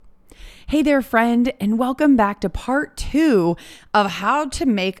Hey there, friend, and welcome back to part 2 of how to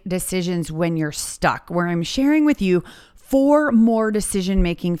make decisions when you're stuck, where I'm sharing with you 4 more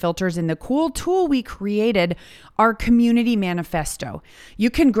decision-making filters in the cool tool we created, our community manifesto. You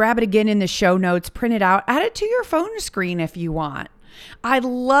can grab it again in the show notes, print it out, add it to your phone screen if you want. I'd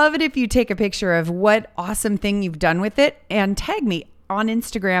love it if you take a picture of what awesome thing you've done with it and tag me on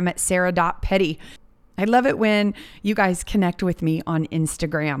Instagram at sarah.petty. I love it when you guys connect with me on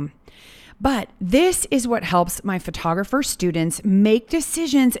Instagram. But this is what helps my photographer students make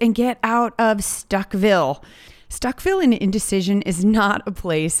decisions and get out of Stuckville. Stuckville and indecision is not a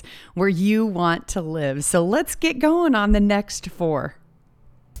place where you want to live. So let's get going on the next 4.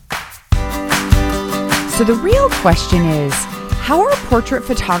 So the real question is, how are portrait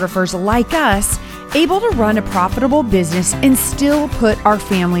photographers like us able to run a profitable business and still put our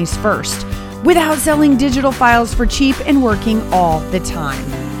families first without selling digital files for cheap and working all the time?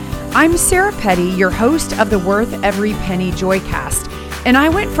 I'm Sarah Petty, your host of the Worth Every Penny Joycast, and I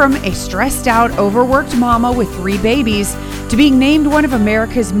went from a stressed out, overworked mama with 3 babies to being named one of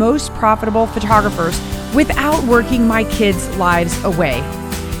America's most profitable photographers without working my kids' lives away.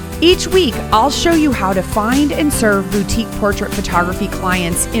 Each week, I'll show you how to find and serve boutique portrait photography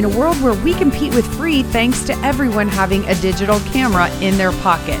clients in a world where we compete with free thanks to everyone having a digital camera in their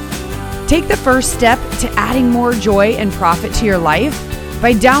pocket. Take the first step to adding more joy and profit to your life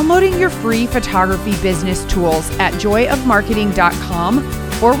by downloading your free photography business tools at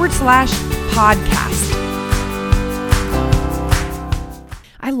joyofmarketing.com/podcast.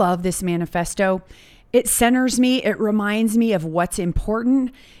 I love this manifesto. It centers me, it reminds me of what's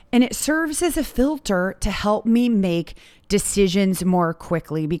important, and it serves as a filter to help me make decisions more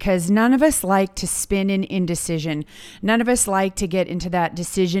quickly, because none of us like to spin in indecision. None of us like to get into that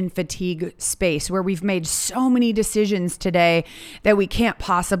decision fatigue space where we've made so many decisions today that we can't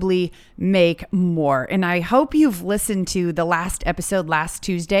possibly make more. And I hope you've listened to the last episode last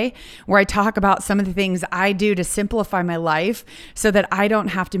Tuesday where I talk about some of the things I do to simplify my life so that I don't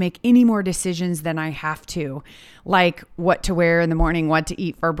have to make any more decisions than I have to, like what to wear in the morning, what to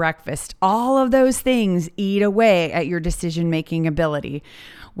eat for breakfast. All of those things eat away at your decision-making ability.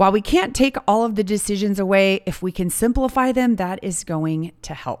 While we can't take all of the decisions away, if we can simplify them, that is going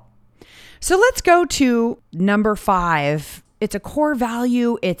to help. So let's go to number 5. It's a core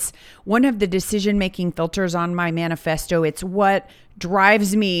value. It's one of the decision-making filters on my manifesto. It's what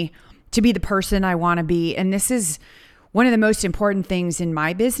drives me to be the person I want to be. And this is one of the most important things in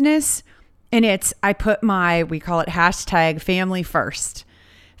my business. And I put we call it hashtag family first.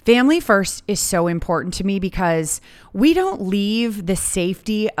 Family first is so important to me because we don't leave the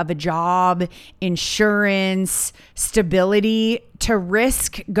safety of a job, insurance, stability to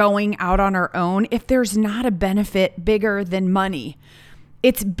risk going out on our own if there's not a benefit bigger than money.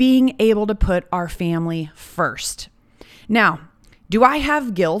 It's being able to put our family first. Now, do I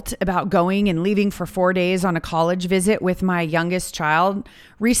have guilt about going and leaving for 4 days on a college visit with my youngest child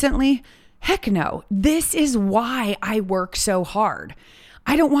recently? Heck no. This is why I work so hard.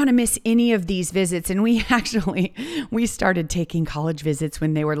 I don't want to miss any of these visits. And we started taking college visits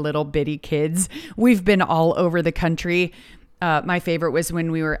when they were little bitty kids. We've been all over the country. My favorite was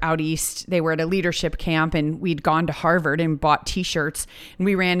when we were out east. They were at a leadership camp and we'd gone to Harvard and bought t-shirts. And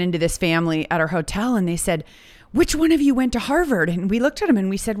we ran into this family at our hotel and they said, "Which one of you went to Harvard?" And we looked at them and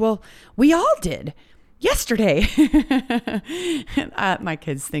we said, "Well, we all did. Yesterday." My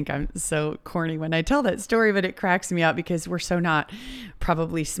kids think I'm so corny when I tell that story, but it cracks me up because we're so not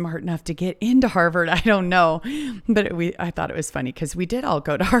probably smart enough to get into Harvard. I don't know, but I thought it was funny because we did all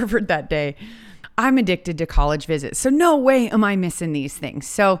go to Harvard that day. I'm addicted to college visits, so no way am I missing these things.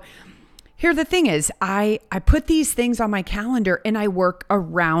 So here the thing is, I put these things on my calendar and I work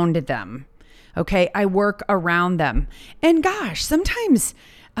around them. Okay, I work around them. And gosh, sometimes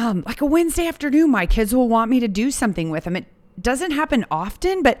like a Wednesday afternoon, my kids will want me to do something with them. It doesn't happen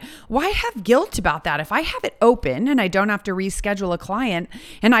often, but why have guilt about that? If I have it open and I don't have to reschedule a client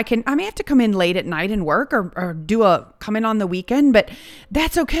and I may have to come in late at night and work or come in on the weekend, but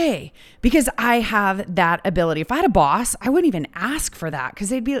that's okay because I have that ability. If I had a boss, I wouldn't even ask for that because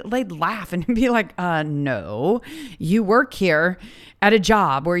they'd laugh and be like, no, you work here at a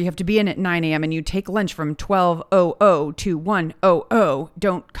job where you have to be in at 9 a.m. and you take lunch from 12:00 to 1:00.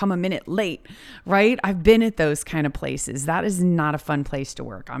 Don't come a minute late, right? I've been at those kind of places. That is not a fun place to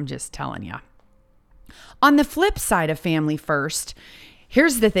work. I'm just telling you. On the flip side of family first,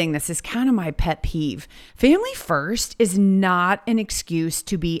 here's the thing. This is kind of my pet peeve. Family first is not an excuse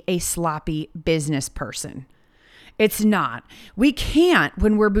to be a sloppy business person. It's not. We can't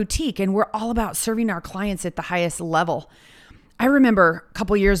when we're boutique and we're all about serving our clients at the highest level. I remember a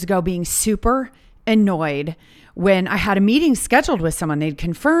couple years ago being super annoyed when I had a meeting scheduled with someone. They'd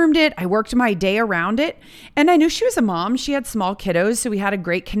confirmed it. I worked my day around it. And I knew she was a mom. She had small kiddos, so we had a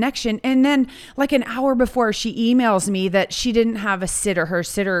great connection. And then like an hour before, she emails me that she didn't have a sitter. Her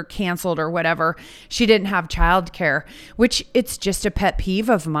sitter canceled or whatever. She didn't have childcare, which it's just a pet peeve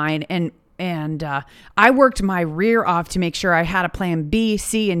of mine. And I worked my rear off to make sure I had a plan B,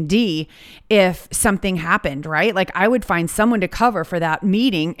 C, and D if something happened, right? Like I would find someone to cover for that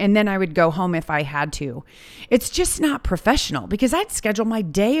meeting and then I would go home if I had to. It's just not professional because I'd schedule my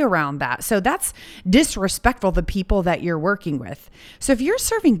day around that. So that's disrespectful to the people that you're working with. So if you're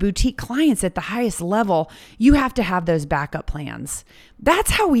serving boutique clients at the highest level, you have to have those backup plans.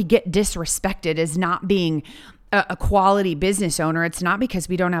 That's how we get disrespected, is not being a quality business owner. It's not because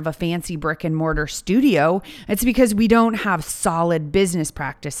we don't have a fancy brick and mortar studio. It's because we don't have solid business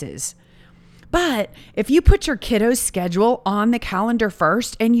practices. But if you put your kiddo's schedule on the calendar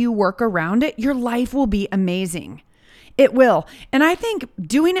first and you work around it, your life will be amazing. It will. And I think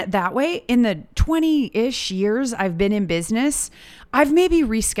doing it that way, in the 20-ish years I've been in business, I've maybe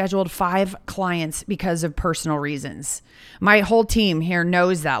rescheduled 5 clients because of personal reasons. My whole team here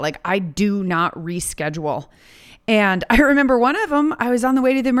knows that. Like, I do not reschedule. And I remember one of them, I was on the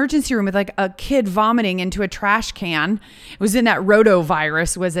way to the emergency room with like a kid vomiting into a trash can. It was in that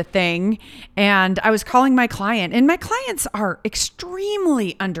rotavirus was a thing. And I was calling my client, and my clients are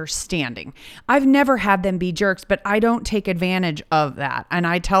extremely understanding. I've never had them be jerks, but I don't take advantage of that. And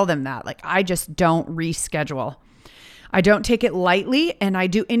I tell them that, like, I just don't reschedule. I don't take it lightly, and I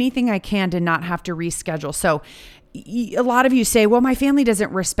do anything I can to not have to reschedule. So a lot of you say, well, my family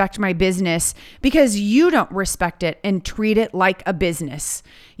doesn't respect my business because you don't respect it and treat it like a business.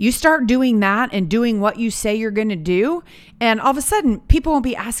 You start doing that and doing what you say you're going to do, and all of a sudden people won't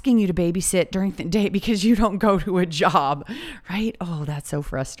be asking you to babysit during the day because you don't go to a job, right? Oh, that's so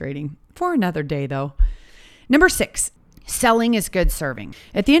frustrating. For another day though. Number 6. Selling is good serving.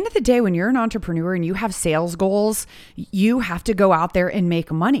 At the end of the day, when you're an entrepreneur and you have sales goals, you have to go out there and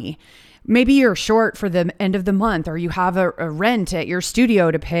make money. Maybe you're short for the end of the month, or you have a rent at your studio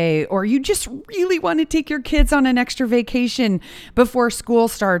to pay, or you just really want to take your kids on an extra vacation before school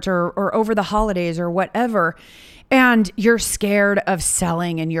starts or over the holidays or whatever. And you're scared of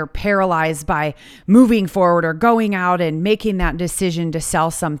selling and you're paralyzed by moving forward or going out and making that decision to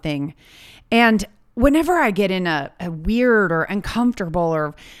sell something. And whenever I get in a weird or uncomfortable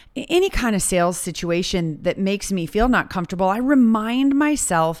or any kind of sales situation that makes me feel not comfortable, I remind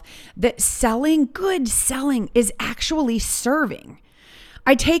myself that good selling is actually serving.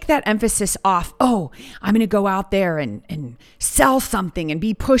 I take that emphasis off. Oh, I'm going to go out there and sell something and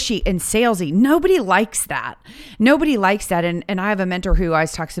be pushy and salesy. Nobody likes that. Nobody likes that. And I have a mentor who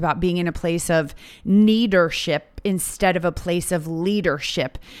always talks about being in a place of needership instead of a place of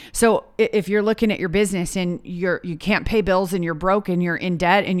leadership. So if you're looking at your business and you can't pay bills and you're broke and you're in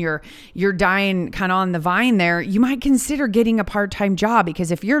debt and you're dying kind of on the vine there, you might consider getting a part-time job, because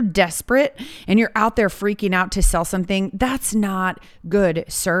if you're desperate and you're out there freaking out to sell something, that's not good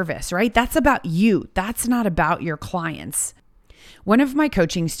service, right? That's about you. That's not about your clients. One of my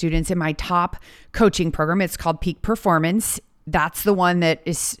coaching students in my top coaching program, it's called Peak Performance. That's the one that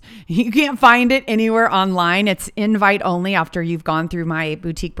is, you can't find it anywhere online. It's invite only after you've gone through my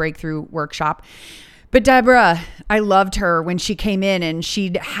boutique breakthrough workshop. But Deborah, I loved her when she came in, and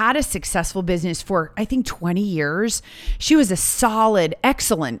she'd had a successful business for, I think, 20 years. She was a solid,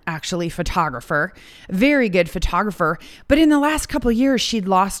 excellent, actually, photographer, very good photographer. But in the last couple of years, she'd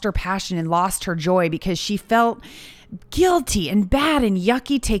lost her passion and lost her joy because she felt guilty and bad and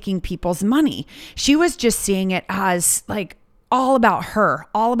yucky taking people's money. She was just seeing it as like all about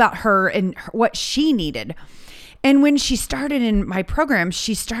her and what she needed. And when she started in my program,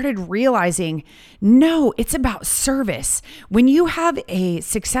 she started realizing, no, it's about service. When you have a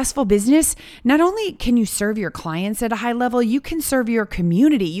successful business, not only can you serve your clients at a high level, you can serve your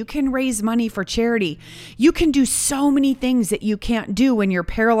community. You can raise money for charity. You can do so many things that you can't do when you're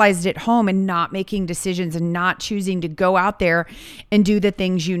paralyzed at home and not making decisions and not choosing to go out there and do the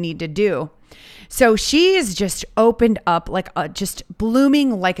things you need to do. So she is just opened up, just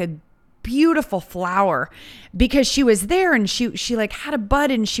blooming like a beautiful flower, because she was there and she like had a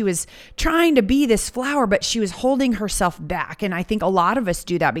bud and she was trying to be this flower, but she was holding herself back. And I think a lot of us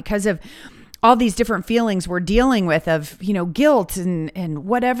do that because of all these different feelings we're dealing with of, guilt and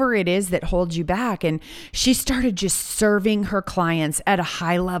whatever it is that holds you back. And she started just serving her clients at a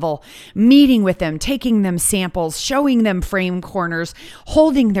high level, meeting with them, taking them samples, showing them frame corners,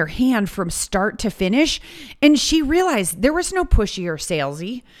 holding their hand from start to finish. And she realized there was no pushy or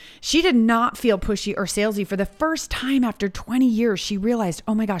salesy. She did not feel pushy or salesy. For the first time after 20 years, she realized,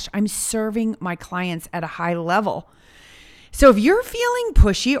 oh my gosh, I'm serving my clients at a high level. So if you're feeling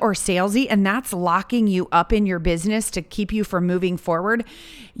pushy or salesy and that's locking you up in your business to keep you from moving forward,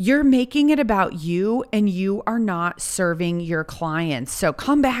 you're making it about you and you are not serving your clients. So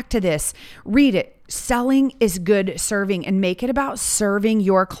come back to this, read it. Selling is good serving, and make it about serving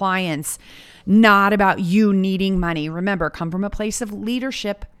your clients, not about you needing money. Remember, come from a place of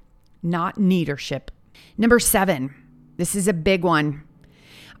leadership, not needership. Number 7, this is a big one.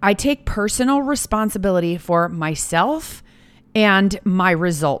 I take personal responsibility for myself and my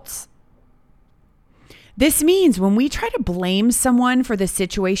results. This means when we try to blame someone for the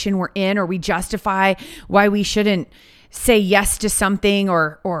situation we're in, or we justify why we shouldn't say yes to something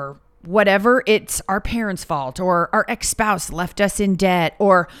or whatever, it's our parents' fault, or our ex-spouse left us in debt,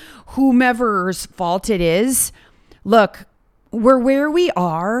 or whomever's fault it is. Look, we're where we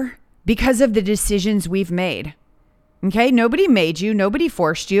are because of the decisions we've made. Okay, nobody made you, nobody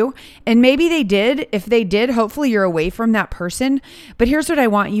forced you, and maybe they did. If they did, hopefully you're away from that person. But here's what I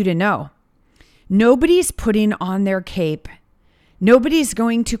want you to know. Nobody's putting on their cape. Nobody's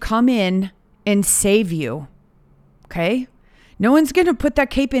going to come in and save you. Okay? No one's going to put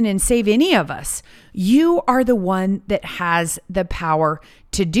that cape in and save any of us. You are the one that has the power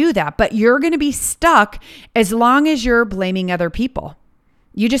to do that, but you're going to be stuck as long as you're blaming other people.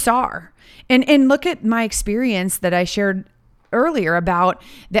 You just are. And look at my experience that I shared earlier about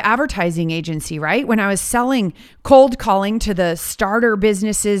the advertising agency, right? When I was selling, cold calling to the starter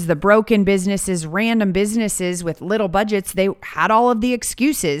businesses, the broken businesses, random businesses with little budgets, they had all of the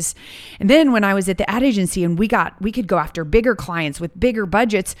excuses. And then when I was at the ad agency and we could go after bigger clients with bigger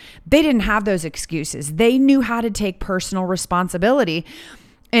budgets, they didn't have those excuses. They knew how to take personal responsibility.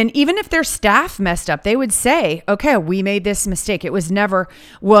 And even if their staff messed up, they would say, okay, we made this mistake. It was never,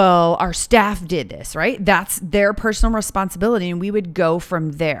 well, our staff did this, right? That's their personal responsibility. And we would go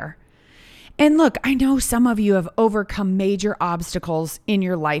from there. And look, I know some of you have overcome major obstacles in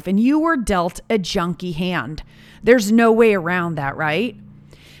your life and you were dealt a junky hand. There's no way around that, right?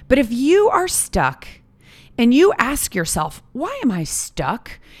 But if you are stuck and you ask yourself, why am I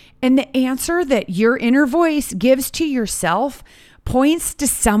stuck? And the answer that your inner voice gives to yourself points to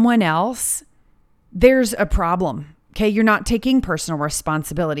someone else, there's a problem. Okay. You're not taking personal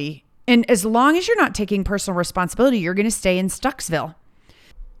responsibility. And as long as you're not taking personal responsibility, you're going to stay in Stucksville.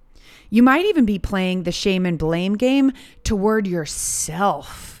 You might even be playing the shame and blame game toward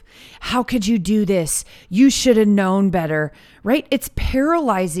yourself. How could you do this? You should have known better, right? It's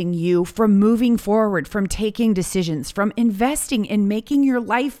paralyzing you from moving forward, from taking decisions, from investing in making your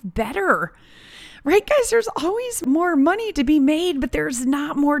life better. Right, guys, there's always more money to be made, but there's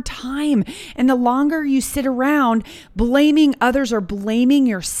not more time. And the longer you sit around blaming others or blaming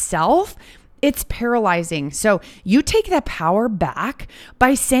yourself, it's paralyzing. So you take that power back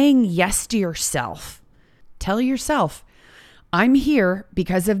by saying yes to yourself. Tell yourself, I'm here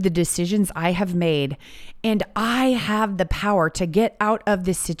because of the decisions I have made, and I have the power to get out of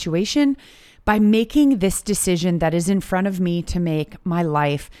this situation by making this decision that is in front of me to make my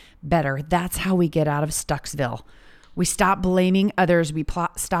life better. That's how we get out of Stucksville. We stop blaming others. We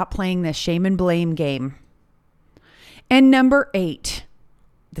stop playing the shame and blame game. And number 8,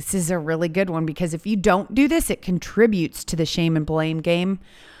 this is a really good one because if you don't do this, it contributes to the shame and blame game.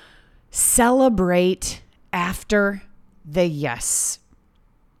 Celebrate after the yes.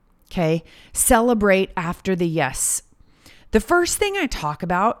 Okay? Celebrate after the yes. The first thing I talk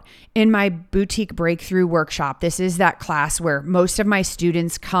about in my boutique breakthrough workshop, this is that class where most of my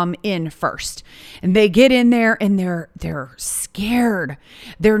students come in first, and they get in there and they're scared.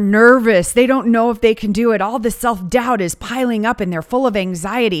 They're nervous. They don't know if they can do it. All the self-doubt is piling up and they're full of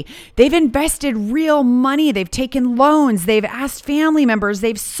anxiety. They've invested real money. They've taken loans. They've asked family members.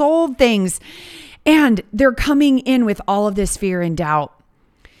 They've sold things, and they're coming in with all of this fear and doubt.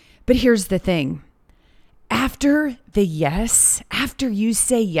 But here's the thing. After the yes, after you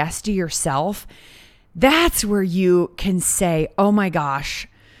say yes to yourself, that's where you can say, oh my gosh,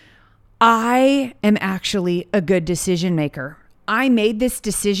 I am actually a good decision maker. I made this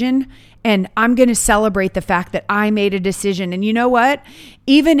decision and I'm going to celebrate the fact that I made a decision. And you know what?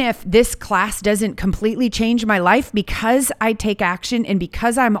 Even if this class doesn't completely change my life, because I take action and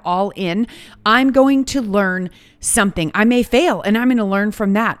because I'm all in, I'm going to learn something. I may fail and I'm going to learn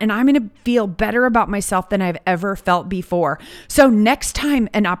from that. And I'm going to feel better about myself than I've ever felt before. So next time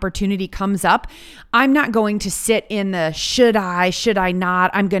an opportunity comes up, I'm not going to sit in the should I not,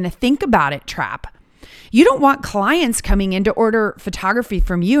 I'm going to think about it trap. You don't want clients coming in to order photography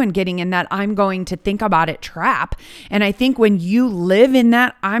from you and getting in that I'm going to think about it trap. And I think when you live in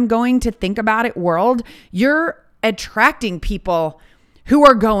that I'm going to think about it world, you're attracting people who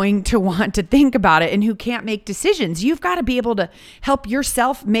are going to want to think about it and who can't make decisions. You've got to be able to help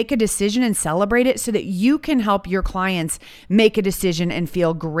yourself make a decision and celebrate it so that you can help your clients make a decision and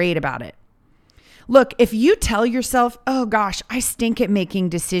feel great about it. Look, if you tell yourself, oh gosh, I stink at making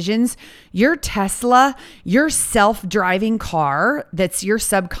decisions, your Tesla, your self-driving car, that's your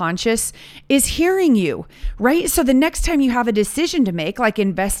subconscious, is hearing you, right? So the next time you have a decision to make, like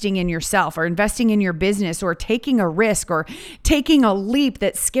investing in yourself or investing in your business or taking a risk or taking a leap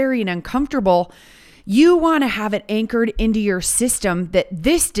that's scary and uncomfortable, you want to have it anchored into your system that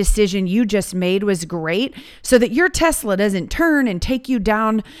this decision you just made was great, so that your Tesla doesn't turn and take you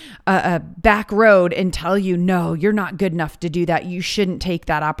down a back road and tell you, no, you're not good enough to do that. You shouldn't take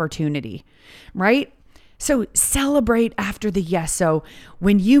that opportunity, right? So celebrate after the yes. So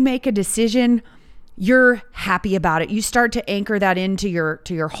when you make a decision, you're happy about it. You start to anchor that into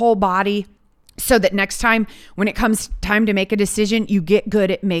your whole body, so that next time when it comes time to make a decision, you get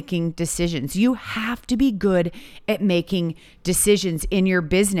good at making decisions. You have to be good at making decisions in your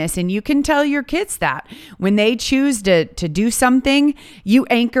business. And you can tell your kids that when they choose to do something, you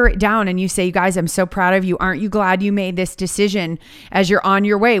anchor it down and you say, you guys, I'm so proud of you. Aren't you glad you made this decision as you're on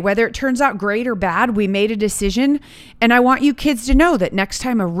your way? Whether it turns out great or bad, we made a decision. And I want you kids to know that next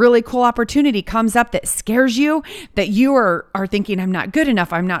time a really cool opportunity comes up that scares you, that you are thinking, I'm not good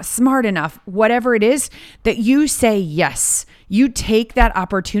enough, I'm not smart enough, whatever it is, that you say yes. You take that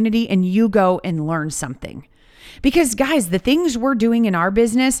opportunity and you go and learn something. Because guys, the things we're doing in our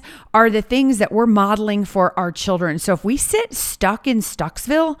business are the things that we're modeling for our children. So if we sit stuck in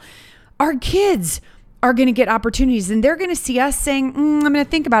Stucksville, our kids are going to get opportunities and they're going to see us saying, I'm going to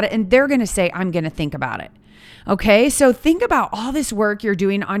think about it. And they're going to say, I'm going to think about it. Okay, so think about all this work you're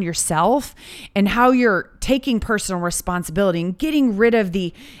doing on yourself and how you're taking personal responsibility and getting rid of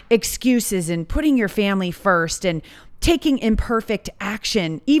the excuses and putting your family first and taking imperfect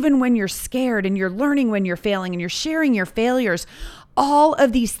action, even when you're scared, and you're learning when you're failing and you're sharing your failures. All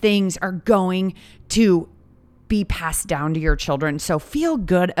of these things are going to be passed down to your children. So feel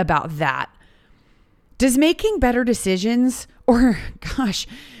good about that. Does making better decisions, or gosh,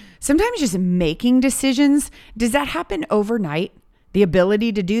 sometimes just making decisions, does that happen overnight? The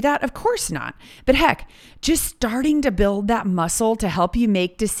ability to do that? Of course not. But heck, just starting to build that muscle to help you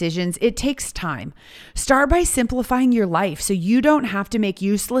make decisions, it takes time. Start by simplifying your life so you don't have to make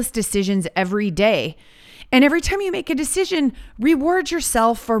useless decisions every day. And every time you make a decision, reward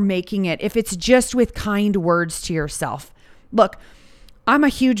yourself for making it, if it's just with kind words to yourself. Look, I'm a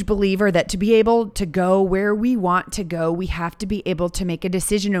huge believer that to be able to go where we want to go, we have to be able to make a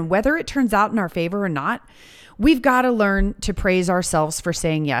decision. And whether it turns out in our favor or not, we've got to learn to praise ourselves for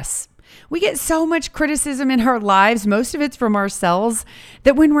saying yes. We get so much criticism in our lives, most of it's from ourselves,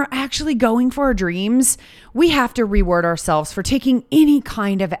 that when we're actually going for our dreams, we have to reward ourselves for taking any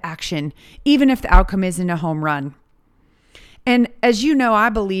kind of action, even if the outcome isn't a home run. And as you know, I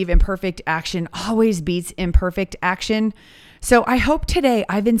believe imperfect action always beats imperfect action. So I hope today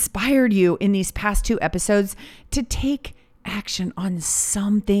I've inspired you in these past 2 episodes to take action on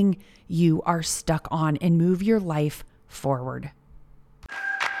something you are stuck on and move your life forward.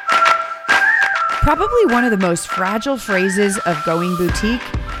 Probably one of the most fragile phrases of going boutique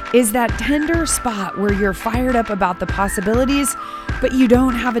is that tender spot where you're fired up about the possibilities, but you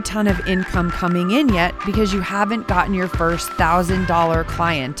don't have a ton of income coming in yet because you haven't gotten your first $1,000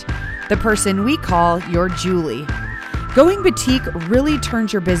 client, the person we call your Julie. Going boutique really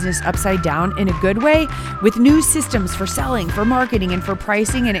turns your business upside down in a good way with new systems for selling, for marketing, and for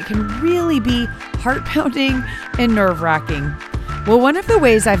pricing, and it can really be heart-pounding and nerve-wracking. Well, one of the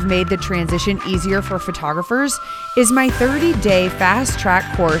ways I've made the transition easier for photographers is my 30-day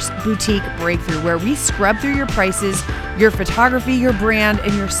fast-track course, Boutique Breakthrough, where we scrub through your prices, your photography, your brand,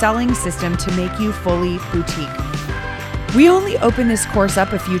 and your selling system to make you fully boutique. We only open this course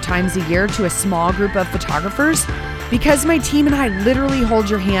up a few times a year to a small group of photographers because my team and I literally hold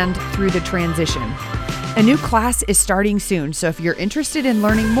your hand through the transition. A new class is starting soon, so if you're interested in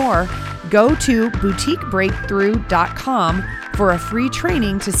learning more, go to boutiquebreakthrough.com for a free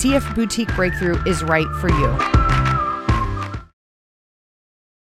training to see if Boutique Breakthrough is right for you.